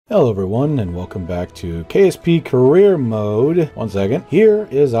Hello everyone and welcome back to KSP career mode. One second. Here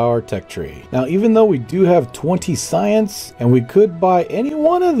is our tech tree. Now even though we do have 20 science and we could buy any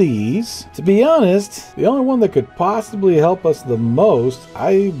one of these, to be honest, the only one that could possibly help us the most,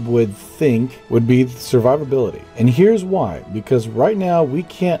 I would think, would be survivability. And here's why. Because right now we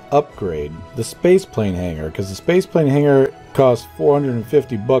can't upgrade the spaceplane hangar because the spaceplane hangar costs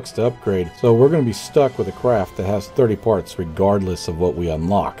 $450 to upgrade, so we're going to be stuck with a craft that has 30 parts regardless of what we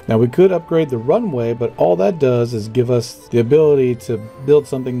unlock. Now we could upgrade the runway, but all that does is give us the ability to build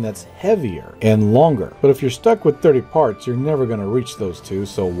something that's heavier and longer. But if you're stuck with 30 parts, you're never going to reach those two,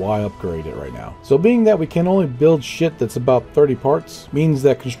 so why upgrade it right now? So being that we can only build shit that's about 30 parts means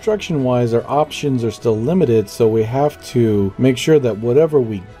that construction wise our options are still limited, so we have to make sure that whatever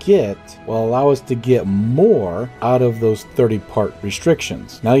we get will allow us to get more out of those 30 part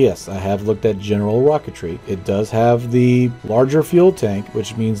restrictions. Now yes, I have looked at general rocketry. It does have the larger fuel tank,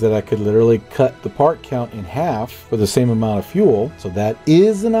 which means that I could literally cut the part count in half for the same amount of fuel, so that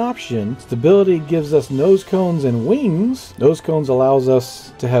is an option. Stability gives us nose cones and wings. Nose cones allows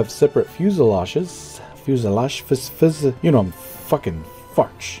us to have separate fuselages. You know, I'm fucking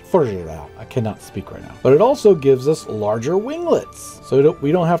I cannot speak right now. But it also gives us larger winglets, so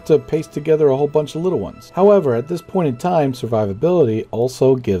we don't have to paste together a whole bunch of little ones. However, at this point in time, survivability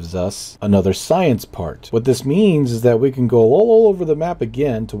also gives us another science part. What this means is that we can go all over the map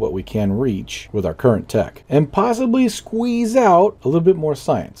again to what we can reach with our current tech, and possibly squeeze out a little bit more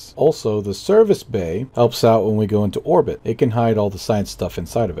science. Also, the service bay helps out when we go into orbit. It can hide all the science stuff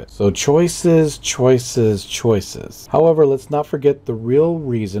inside of it. So choices, choices, choices. However, let's not forget the real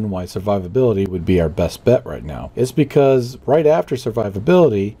reason why survivability would be our best bet right now. It's because right after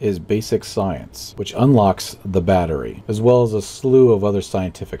survivability is basic science, which unlocks the battery, as well as a slew of other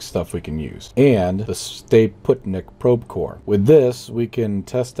scientific stuff we can use, and the Stay Putnik probe core. With this, we can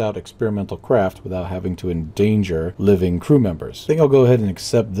test out experimental craft without having to endanger living crew members. I think I'll go ahead and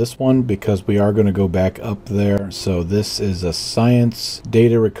accept this one because we are going to go back up there. So this is a science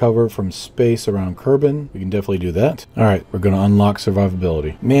data recover from space around Kerbal. We can definitely do that. All right, we're going to unlock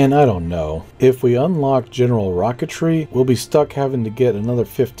survivability. Man, I don't know. If we unlock general rocketry, we'll be stuck having to get another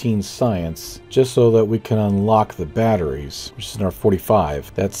 15 science just so that we can unlock the batteries, which is in our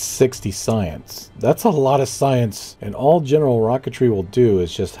 45. That's 60 science. That's a lot of science, and all general rocketry will do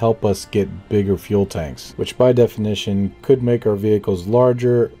is just help us get bigger fuel tanks, which by definition could make our vehicles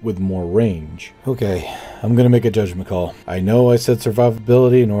larger with more range. Okay, I'm gonna make a judgment call. I know I said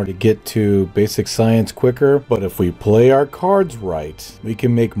survivability in order to get to basic science quicker, but if we play our cards right, we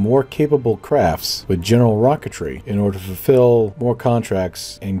can make more capable crafts with general rocketry in order to fulfill more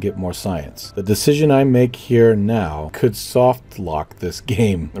contracts and get more science. The decision I make here now could soft lock this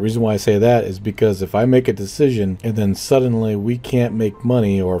game. The reason why I say that is because if I make a decision and then suddenly we can't make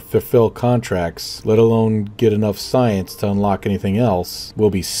money or fulfill contracts, let alone get enough science to unlock anything else, we'll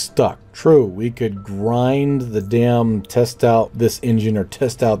be stuck. True, we could grind the damn test out this engine or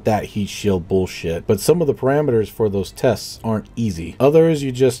test out that heat shield bullshit, but some of the parameters for those tests aren't easy. Others,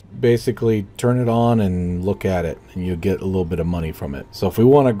 you just basically turn it on and look at it and you get a little bit of money from it. So if we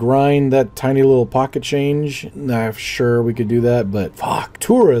want to grind that tiny little pocket change, I'm sure we could do that, but fuck,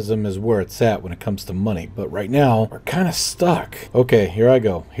 tourism is where it's at when it comes to money. But right now, we're kind of stuck. Okay, here I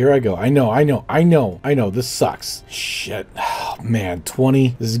go. I know, this sucks. Shit, oh, man,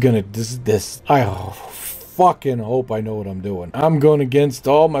 20, I fucking hope I know what I'm doing. I'm going against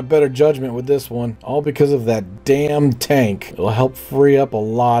all my better judgment with this one, all because of that damn tank. It'll help free up a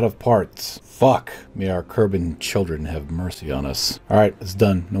lot of parts. Fuck, may our Kerbal children have mercy on us. All right, it's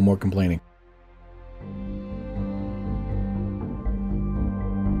done. No more complaining.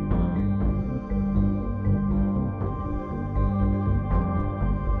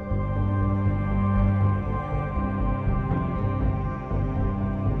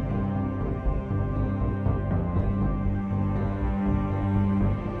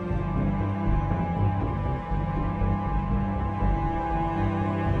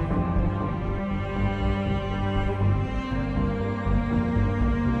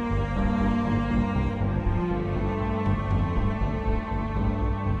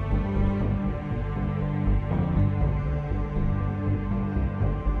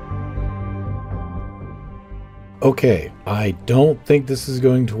 Okay, I don't think this is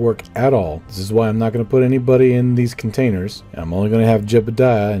going to work at all. This is why I'm not going to put anybody in these containers. I'm only going to have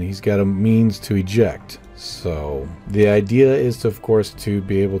Jebediah, and he's got a means to eject. So the idea is, to, of course, to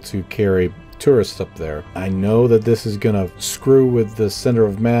be able to carry tourists up there. I know that this is going to screw with the center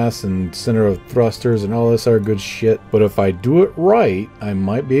of mass and center of thrusters and all this other good shit, but if I do it right, I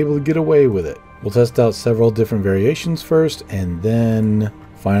might be able to get away with it. We'll test out several different variations first, and then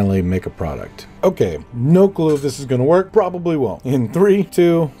finally make a product. Okay, no clue if this is gonna work. Probably won't. In 3,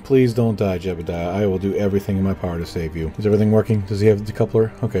 2, please don't die, Jebediah. I will do everything in my power to save you. Is everything working? Does he have the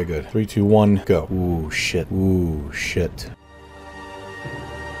decoupler? Okay, good. 3, 2, 1, go. Ooh, shit. Ooh, shit.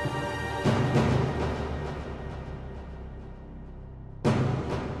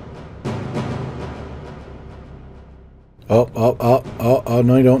 Oh,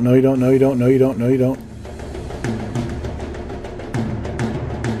 no you don't, no you don't, no you don't, no you don't, no you don't.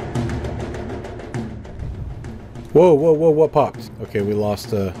 Whoa, whoa, whoa, what popped? Okay, we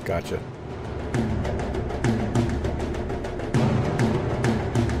lost, gotcha.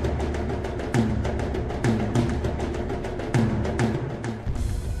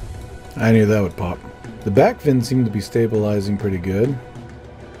 I knew that would pop. The back fin seemed to be stabilizing pretty good.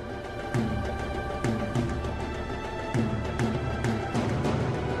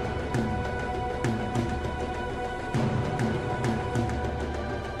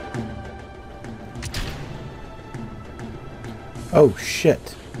 Oh,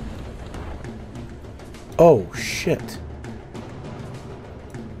 shit. Oh, shit.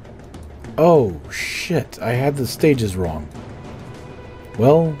 Oh, shit. I had the stages wrong.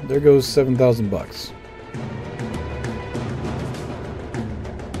 Well, there goes 7,000 bucks.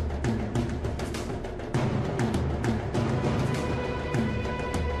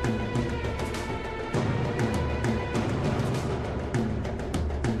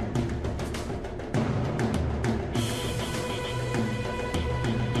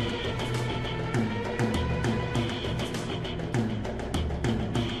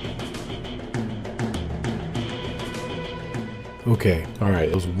 Okay, alright,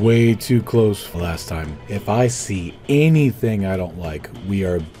 it was way too close last time. If I see anything I don't like, we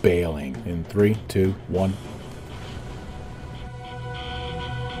are bailing. In 3, 2, 1.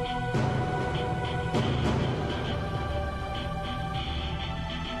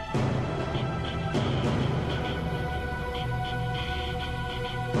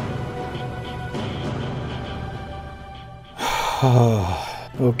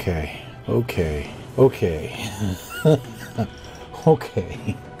 Okay, okay, okay.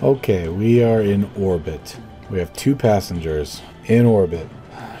 Okay, we are in orbit. We have 2 passengers in orbit.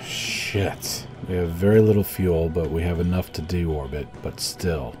 Shit. We have very little fuel, but we have enough to deorbit, but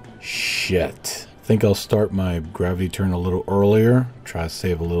still. Shit. I think I'll start my gravity turn a little earlier, try to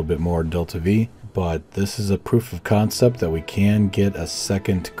save a little bit more delta V, but this is a proof of concept that we can get a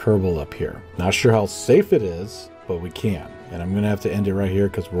second Kerbal up here. Not sure how safe it is, but we can. And I'm going to have to end it right here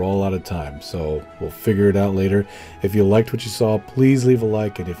because we're all out of time. So we'll figure it out later. If you liked what you saw, please leave a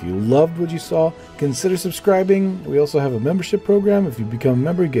like. And if you loved what you saw, consider subscribing. We also have a membership program. If you become a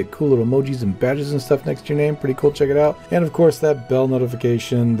member, you get cool little emojis and badges and stuff next to your name. Pretty cool. Check it out. And of course, that bell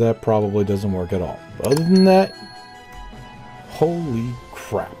notification, that probably doesn't work at all. But other than that, holy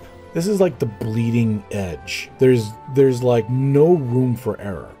crap. This is like the bleeding edge. There's like no room for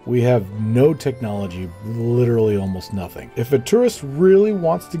error. We have no technology, literally almost nothing. If a tourist really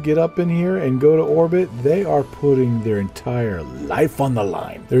wants to get up in here and go to orbit, they are putting their entire life on the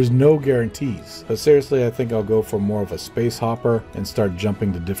line. There's no guarantees. But seriously, I think I'll go for more of a space hopper and start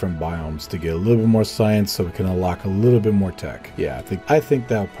jumping to different biomes to get a little bit more science so we can unlock a little bit more tech. Yeah, I think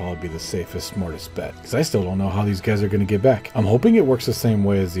that would probably be the safest, smartest bet. Because I still don't know how these guys are going to get back. I'm hoping it works the same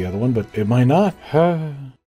way as the other one, but it might not.